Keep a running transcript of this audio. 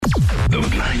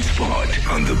blind spot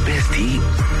on the bestie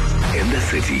in the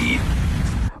city.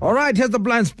 All right, here's the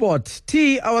blind spot.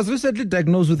 T, I was recently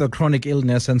diagnosed with a chronic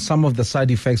illness, and some of the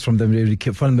side effects from the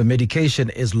medication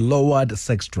is lowered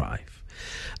sex drive.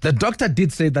 The doctor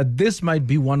did say that this might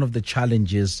be one of the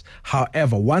challenges.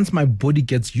 However, once my body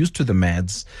gets used to the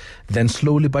meds, then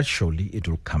slowly but surely it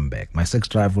will come back. My sex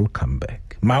drive will come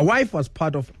back. My wife was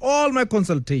part of all my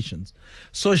consultations,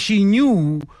 so she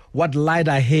knew what light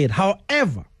I had.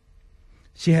 However,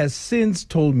 she has since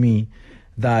told me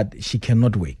that she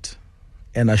cannot wait,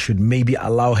 and I should maybe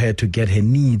allow her to get her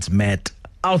needs met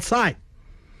outside.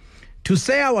 To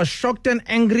say I was shocked and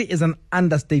angry is an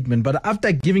understatement, but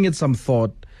after giving it some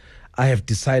thought, I have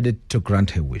decided to grant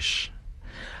her wish.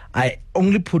 I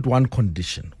only put one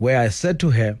condition, where I said to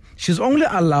her, she's only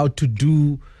allowed to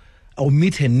do or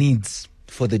meet her needs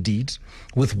for the deed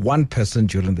with one person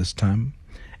during this time,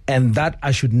 and that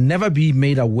I should never be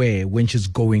made aware when she's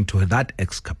going to that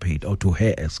escapade or to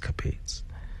her escapades.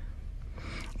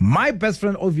 My best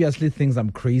friend obviously thinks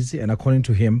I'm crazy, and according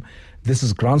to him, this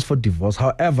is grounds for divorce.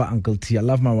 However, Uncle T, I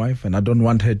love my wife, and I don't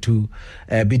want her to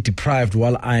be deprived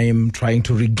while I'm trying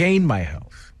to regain my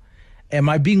health. Am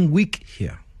I being weak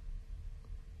here?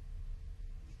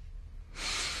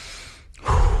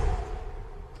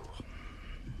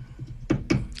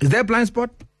 Is there a blind spot?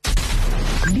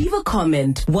 Leave a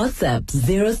comment. WhatsApp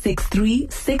 063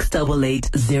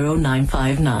 688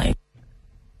 0959.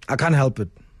 I can't help it.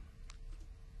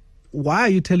 Why are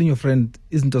you telling your friend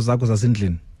isn't Ozako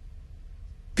Zasindlin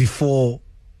before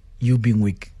you being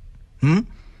weak?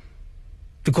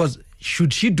 Because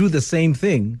should she do the same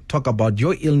thing, talk about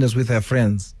your illness with her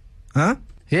friends? Huh?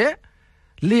 Yeah?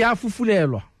 Liya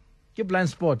fufulelwa. Ke blind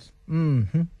spot.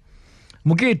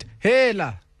 Mukit,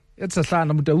 hela. It's a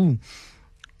sana mutawu.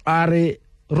 Are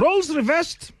roles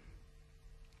reversed?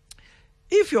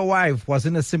 If your wife was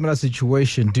in a similar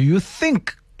situation, do you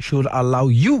think she would allow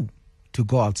you to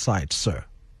go outside, sir?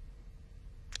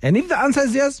 And if the answer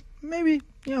is yes, maybe,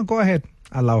 go ahead.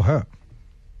 Allow her.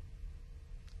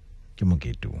 That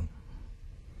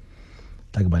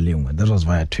was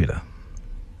via Twitter.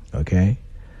 Okay?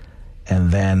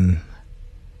 And then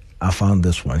I found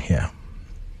this one here.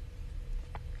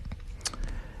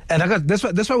 And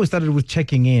that's why we started with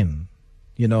checking in,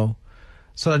 so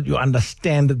that you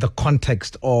understand the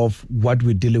context of what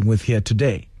we're dealing with here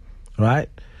today, right?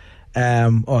 I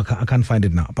can't find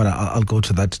it now, but I'll go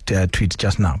to that tweet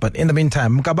just now. But in the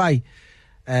meantime, Mkabai,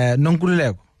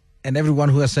 Nonkululeko, and everyone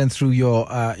who has sent through your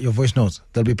voice notes,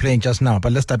 they'll be playing just now.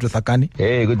 But let's start with Akani.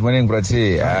 Hey, good morning,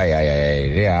 Brati.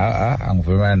 I'm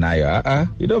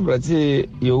Brati,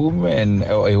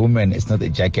 a woman is not a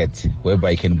jacket whereby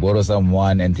you can borrow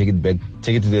someone and take it back,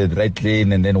 take it to the right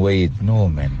lane and then wait. No,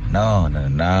 man. No.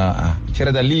 She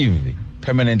rather leave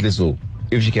permanently so.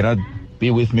 If she cannot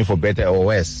be with me for better or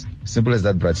worse. Simple as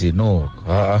that, Brati. No.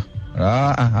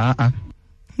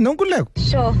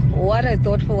 Sure, what a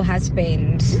thoughtful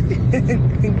husband.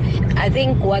 I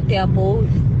think what they are both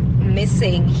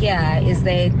missing here is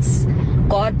that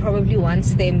God probably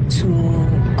wants them to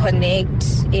connect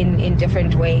in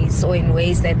different ways, or in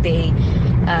ways that they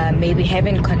maybe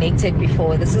haven't connected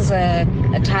before. This is a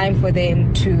time for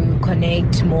them to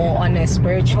connect more on a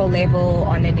spiritual level,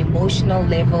 on an emotional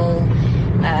level.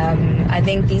 I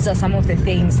think these are some of the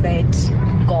things that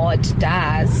God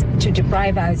does to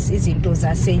deprive us izinto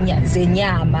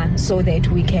zenyama, so that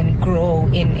we can grow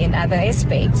in other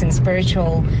aspects, in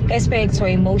spiritual aspects or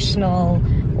emotional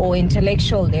or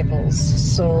intellectual levels.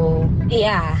 So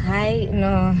yeah,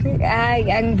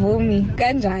 angivumi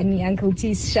kanjani Uncle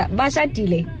T,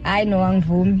 bashadile. I know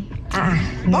angivumi.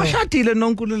 Bashadile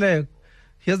Nonkululeko.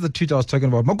 Here's the tweet I was talking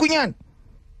about. Makunyan.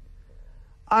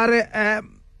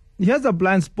 Here's a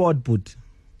blind spot, but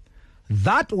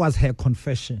that was her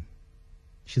confession.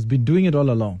 She's been doing it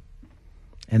all along.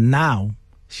 And now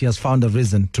she has found a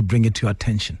reason to bring it to your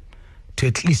attention, to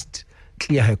at least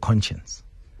clear her conscience.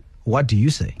 What do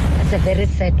you say? It's a very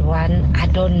sad one. I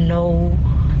don't know.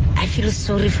 I feel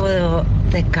sorry for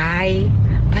the guy.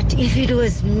 But if it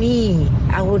was me,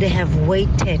 I would have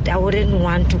waited. I wouldn't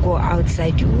want to go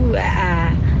outside.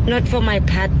 Not for my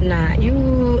partner.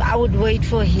 I would wait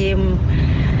for him.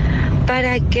 But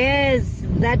I guess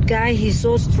that guy, he's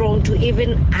so strong to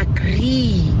even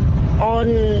agree on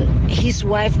his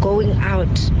wife going out.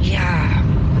 Yeah.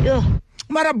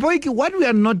 Maraboiki, what we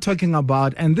are not talking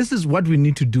about, and this is what we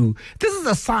need to do, this is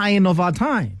a sign of our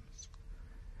time.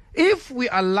 If we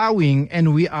are allowing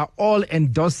and we are all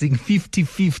endorsing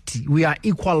 50-50, we are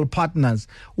equal partners,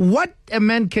 what a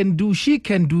man can do, she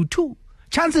can do too.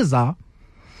 Chances are,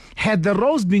 had the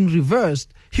roles been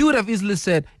reversed, he would have easily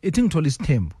said, "Iting tolis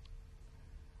tembo."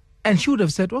 And she would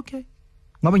have said, okay,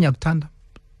 ngabe ngiyakuthanda.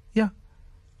 Yeah.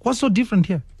 What's so different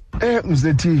here?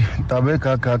 Mr. T,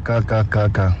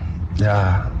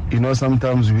 yeah, you know,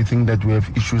 sometimes we think that we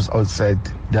have issues outside.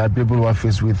 There are people who are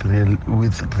faced with real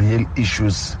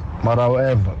issues. But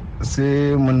however,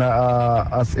 say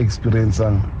as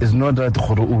experiencing, it's not that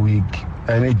weak.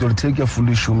 And it will take a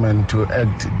foolish woman to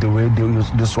act the way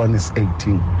this one is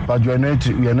acting. But we are not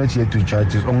here to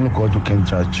judge. It's only God who can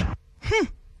judge.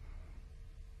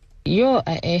 Yo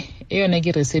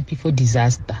nake recipe for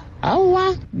disaster.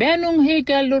 Awa, benong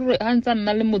heka answer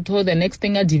na le motho, the next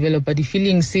thing I develop the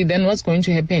feeling, see, then what's going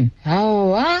to happen?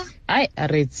 Awa,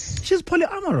 she's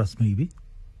polyamorous, maybe.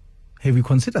 Have you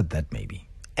considered that, maybe?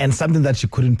 And something that she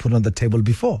couldn't put on the table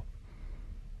before.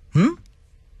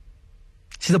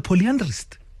 She's a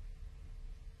polyandrist.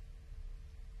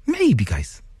 Maybe,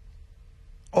 guys.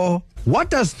 Or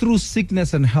what does through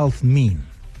sickness and health mean?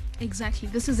 Exactly.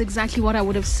 This is exactly what I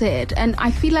would have said. And I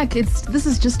feel like this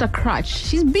is just a crutch.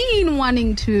 She's been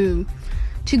wanting to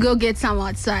go get some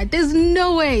outside. There's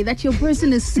no way that your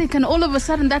person is sick and all of a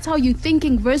sudden that's how you're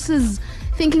thinking versus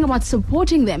thinking about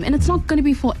supporting them. And it's not going to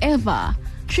be forever.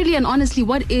 Truly and honestly,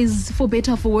 what is for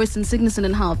better, for worse in sickness and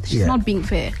in health? She's not being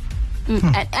fair.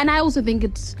 And I also think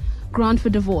it's ground for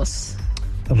divorce.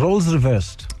 Roles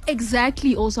reversed.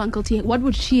 Exactly. Also, Uncle T, what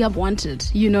would she have wanted?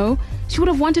 You know, she would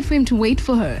have wanted for him to wait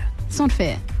for her. It's not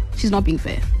fair. She's not being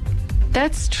fair.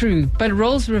 That's true. But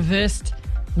roles reversed,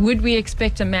 would we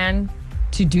expect a man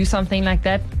to do something like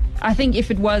that? I think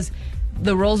if it was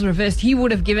the roles reversed, he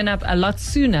would have given up a lot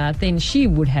sooner than she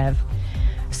would have.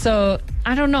 So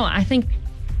I don't know.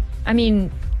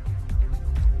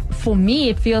 For me,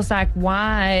 it feels like,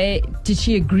 why did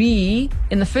she agree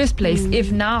in the first place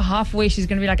if now halfway she's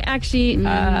going to be like, actually,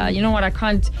 you know what, I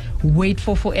can't wait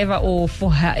for forever or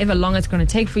for however long it's going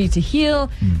to take for you to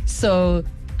heal, so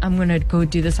I'm going to go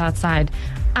do this outside.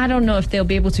 I don't know if they'll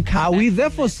be able to come Are back. we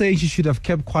therefore saying she should have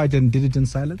kept quiet and did it in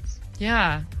silence?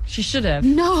 Yeah, she should have.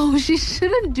 No, she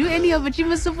shouldn't do any of it. She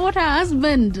must support her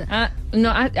husband. No,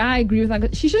 I agree with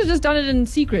that. She should have just done it in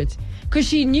secret. Because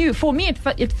she knew, for me,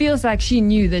 it feels like she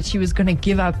knew that she was going to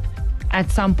give up at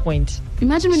some point.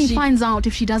 Imagine when he finds out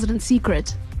if she does it in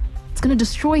secret. It's going to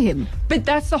destroy him. But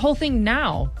that's the whole thing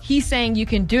now. He's saying you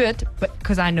can do it, but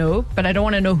because I know, but I don't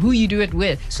want to know who you do it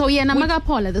with. So yeah, Namaga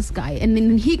Paula, this guy, and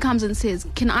then he comes and says,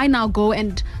 can I now go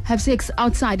and have sex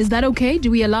outside? Is that okay? Do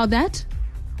we allow that?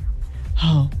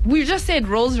 Oh, we've just said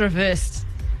roles reversed.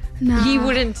 Nah. He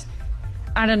wouldn't,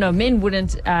 I don't know, men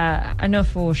wouldn't, I know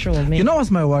for sure. Men. You know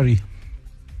what's my worry?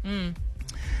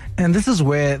 And this is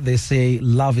where they say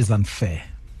love is unfair.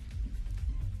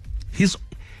 He's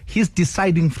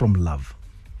deciding from love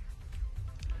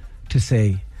to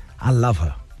say, I love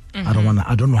her. I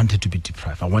don't want her to be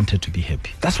deprived. I want her to be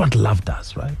happy. That's what love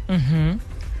does, right?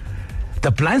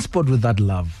 The blind spot with that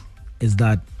love is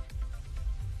that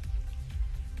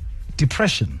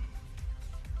depression,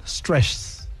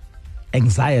 stress,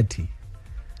 anxiety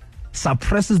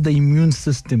suppresses the immune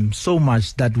system so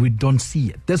much that we don't see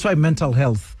it. That's why mental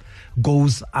health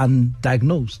goes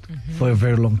undiagnosed for a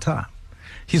very long time.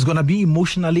 He's going to be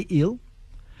emotionally ill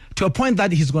to a point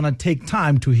that he's going to take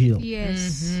time to heal.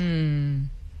 Yes.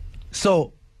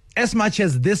 So, as much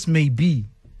as this may be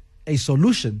a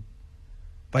solution,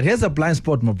 but here's a blind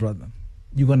spot, my brother.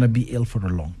 You're going to be ill for a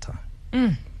long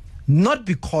time. Not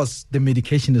because the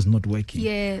medication is not working.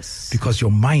 Yes. Because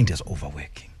your mind is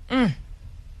overworking.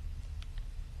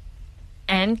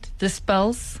 And the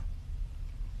spells?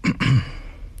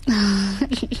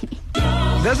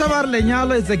 That's about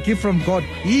lenyalo. It's a gift from God.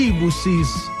 He who sees.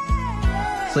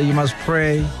 So you must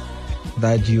pray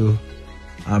that you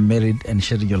are married and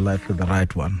sharing your life with the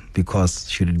right one. Because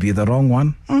should it be the wrong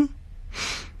one?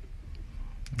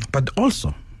 But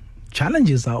also,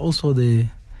 challenges are also the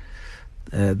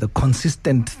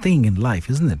consistent thing in life,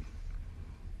 isn't it?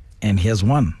 And here's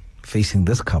one facing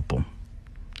this couple.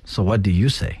 So what do you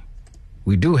say?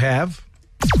 We do have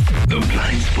The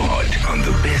Blind Spot on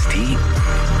the bestie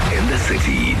in the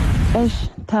city.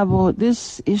 Tabo,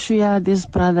 this issue, this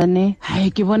brother, ne, I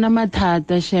give on a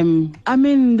matata, shem. I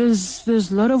mean, there's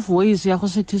a lot of ways you can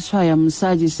satisfy a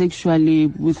massage sexually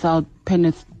without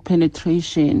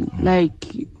penetration. Like,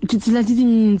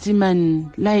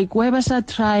 like why was I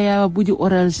try with the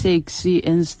oral sex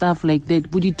and stuff like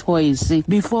that, with the toys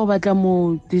before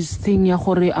batamo this thing ya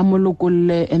gore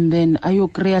amolokole and then ayo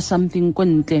create something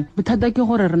kontle. Bothata ke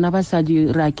gore rena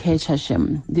basadi ra catch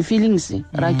shem the feelings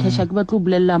ra catch ke batlo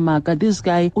bulela maka. This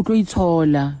guy o tlo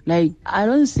itshola. Like, I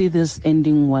don't see this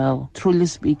ending well, truly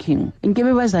speaking.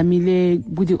 Nkebe bazamile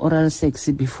with the oral sex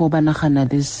before banagana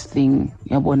this thing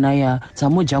ya bona ya tsa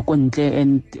moja kontle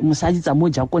and mosadi tsa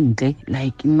moja kontle kontle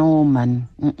like no man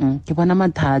ke bona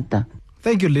mathata.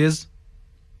 Thank you, Liz.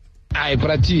 Aye,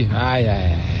 Prati.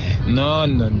 Aye. No.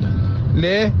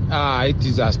 Le, it's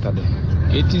disaster.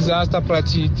 It's disaster,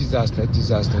 Prati. Disaster.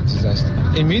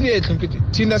 Immediately,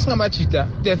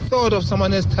 the thought of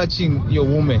someone else touching your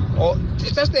woman, or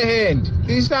just a hand,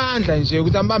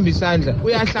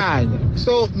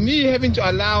 so me having to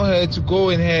allow her to go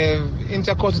and have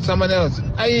intercourse with someone else,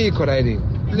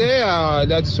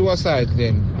 that's suicide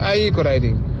then.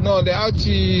 No, the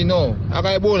outie, no.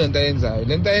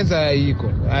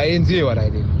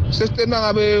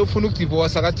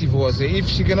 If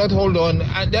she cannot hold on,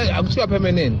 and that is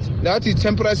permanent. That is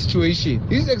temporary situation.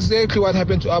 This is exactly what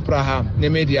happened to Abraham,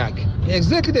 Nemediak.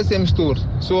 Exactly the same story.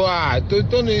 So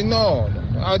don't no.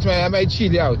 Out my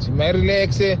chill out. My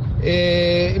relax,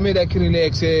 immediately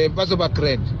relax, bazoba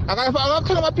cred. I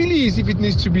can't appeal if it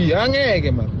needs to be.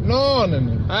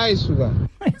 No. I sugar.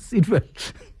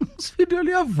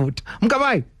 Sifideli yavuta.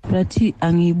 Mkabayi. Prathi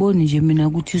angiyiboni nje mina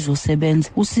ukuthi izosebenza.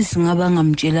 Usisi ngaba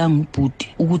ngamtshelanga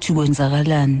ubhuti ukuthi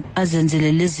kwenzakalani.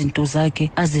 Azenzele lezi zinto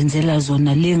zakhe, azenzela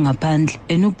zona le ngaphandle.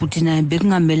 Ubhuti naye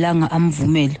bekungamelanga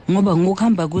amvumele ngoba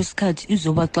ngokuhamba kwesikhathi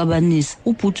izobaxabanisa.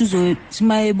 Ubhuti uzothi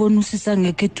ebona usisi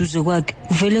angekho eduze kwakhe.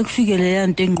 Kuvele kufike le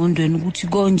yanto engqondweni ukuthi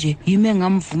konje yimi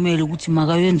engamvumela ukuthi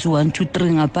makayenze 1 2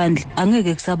 3 ngaphandle.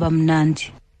 Angeke kusaba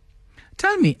mnandi.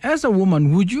 Tell me, as a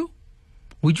woman, would you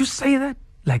say that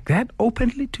like that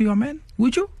openly to your man?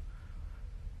 Would you?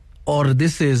 Or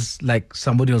this is like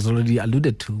somebody has already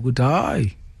alluded to.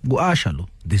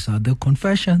 These are the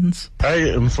confessions.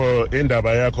 Hey, mfo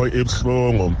indaba yakho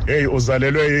ibhlungu. Hey,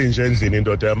 uzalelwe inje endlini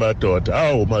indoda yamadoda.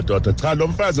 Awu madoda, cha lo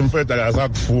mfazi mfethu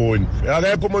akasakufuni.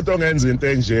 Akekho umuntu ongenza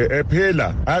into enje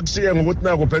ephila. Akushiye ngokuthi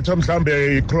naku phethe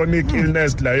mhlambe i-chronic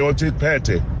illness la yothi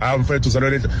ikuphethe. Mfethu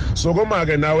uzalelwe. So kuma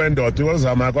ke nawe ndoda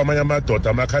uzama kwamanye amadoda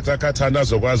amakhatha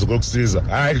azokwazi ukukusiza.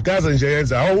 Hayi kaze nje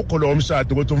yenza awukho lo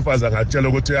mshado ukuthi umfazi angatshela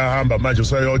ukuthi uyahamba manje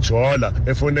useyojola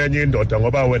efuna enye indoda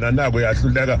ngoba wena naku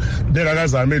uyahluleka.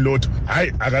 Nekakazami lutho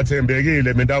hayi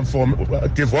akathembekile mina mfomo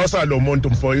divorce lo muntu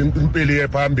mfo impilo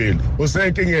yephambili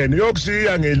usenkingeni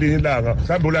yokushiya ngelinye ilanga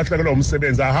mhlawumbe ulahlekelwa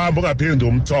umsebenzi ahamba ungaphindi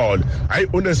umthole hayi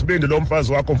unesibindi lo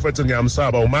mfazi wakho mfethu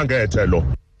ngiyamsaba umangethe lo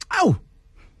awu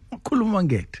ukhuluma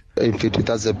ngethe. In fact,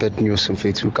 that's a bad news. In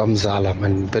fact, Kamzala,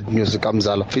 man, bad news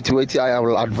Kamzala. Fiti I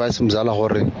will advise Mzala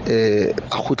hore a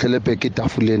khutlele peke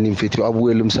tafuleng in fact a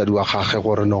buele msadi wa gagwe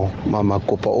gore no mama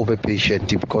kopa o be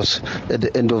patient because at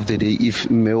the end of the day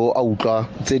if meo a utlwa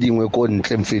tse dingwe ko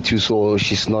ntle in fact so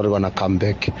she's not going to come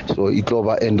back, so it will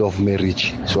be end of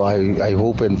marriage. So I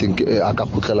hope and think a ka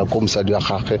khutlela ko msadi wa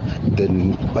gagwe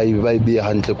then ba be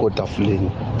hantle ko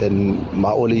tafuleng then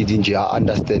ma ole dinje a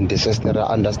understand the sister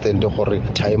understand gore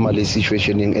time the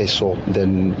situation in so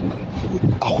then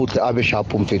I be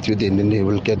sharp on fit then they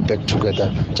will get back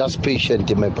together. Just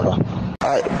patient, my brother.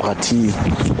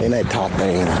 And I talk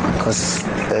because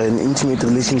an intimate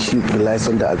relationship relies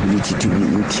on the ability to be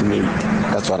intimate.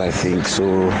 That's what I think.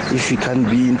 So if you can't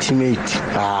be intimate,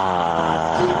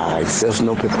 it serves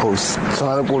no purpose. So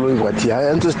I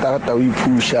want to start to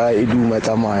push I do my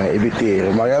time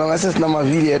everything. My is not my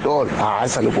video at all.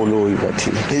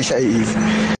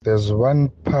 There's one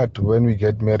part when we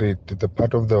get married, the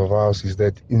part of the vows is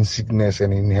that in sickness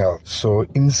and in health. So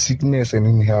in sickness and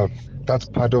in health, that's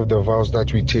part of the vows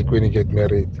that we take when we get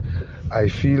married. I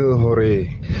feel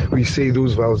we say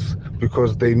those vows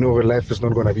because they know life is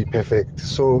not going to be perfect.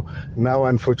 So now,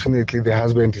 unfortunately, the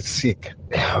husband is sick.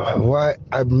 Why?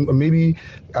 I don't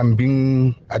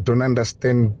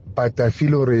understand, but I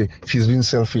feel she's been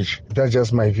selfish. That's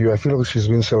just my view. I feel she's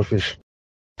been selfish.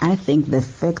 I think the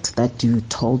fact that you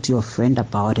told your friend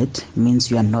about it means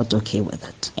you are not okay with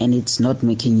it. And it's not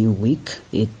making you weak.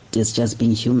 It is just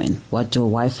being human. What your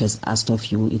wife has asked of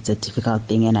you, it's a difficult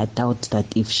thing. And I doubt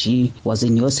that if she was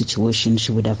in your situation,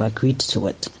 she would have agreed to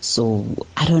it. So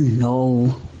I don't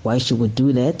know why she would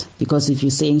do that. Because if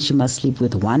you're saying she must sleep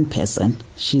with one person,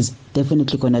 she's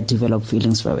definitely going to develop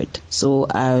feelings for it. So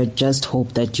I just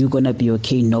hope that you're going to be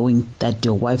okay knowing that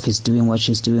your wife is doing what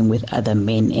she's doing with other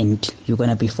men and you're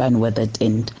going to be fine with it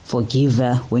and forgive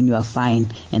her when you are fine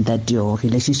and that your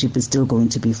relationship is still going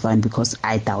to be fine, because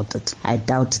I doubt it. I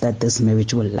doubt that this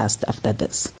marriage will last after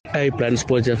this. I plan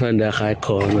sport yafanda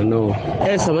khona no.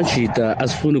 Esabachita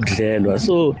asifuna ukudlelwa.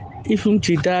 So if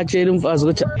umchita atshela umfazi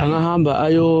ukuthi angahamba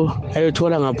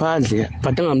ayothola ngaphandle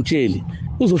but angamtsheli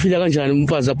uzofila kanjani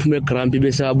umfazi aphume egrampi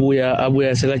bese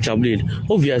abuya sekajabulile?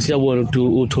 Obviously yabona ukuthi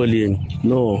utholini.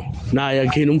 No, naye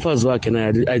akhini umfazi wakhe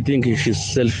naye, I think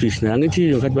she's selfish. Naye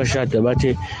angithi ngathi bashada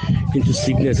bathe into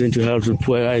sickness, into health,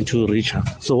 poor, into richer.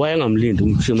 So why angamlindi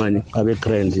umshimani abe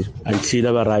grand until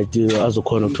aba right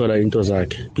azokhona ukuthola into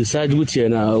zakhe? Besides ukuthi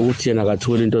yena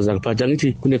akatholi into zakhe, but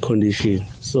angithi kune condition.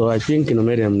 So I think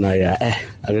Miriam naye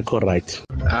akekho right.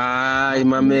 Hayi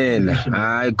mamela,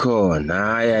 hayi khona,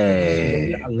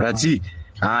 hayi rathi,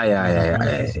 hayi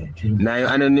nayo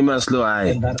anonymous lo,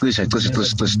 hayi cisha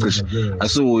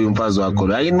asuye umfazi wakho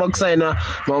lo. Hayi mokusayina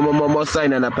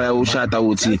mosayina lapha ushada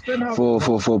uthi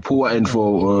for poor and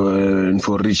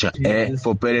for richer,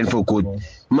 for bad and for good.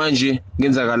 Manje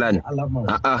ngenzakalani?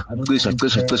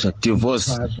 Cisha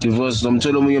divorce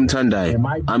nomtholo omunye umthandayo.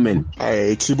 Amen.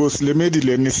 Thibo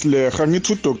silemedile nisileha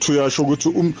ngithi udoctor uyasho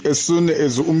ukuthi as soon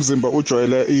as umzimba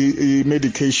ujwayela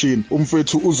i-medication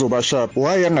umfethu uzoba sharp.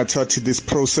 Why angathathi this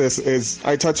process as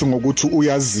ayithathe ngokuthi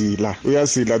uyazila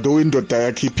though indoda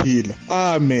yakhe iphila?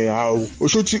 Hawu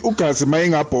ushuthi ugazi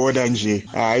mayingabhoda nje,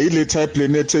 hayi le type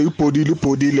lenethe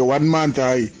ubhodile 1 month,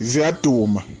 hayi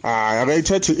ziyaduma.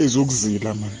 Akayithathe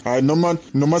ezokuzila man. Hayi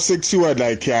noma sekuthiwa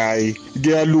like hayi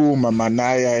kuyaluma man,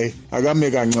 hayi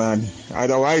akame kancane,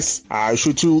 otherwise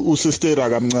shuthi usistera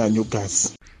kamncane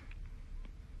ugazi.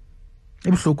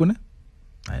 Ebuhlungu ne?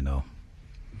 I know.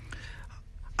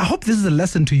 I hope this is a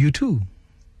lesson to you too.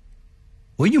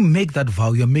 When you make that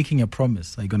vow, you're making a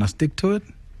promise. Are you going to stick to it?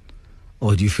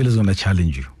 Or do you feel it's going to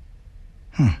challenge you?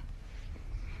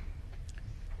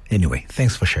 Anyway,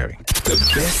 thanks for sharing. The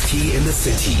best tea in the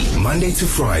city, Monday to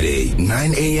Friday,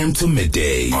 9 a.m. to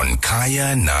midday on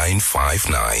Kaya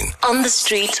 959. On the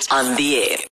street, on the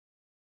air.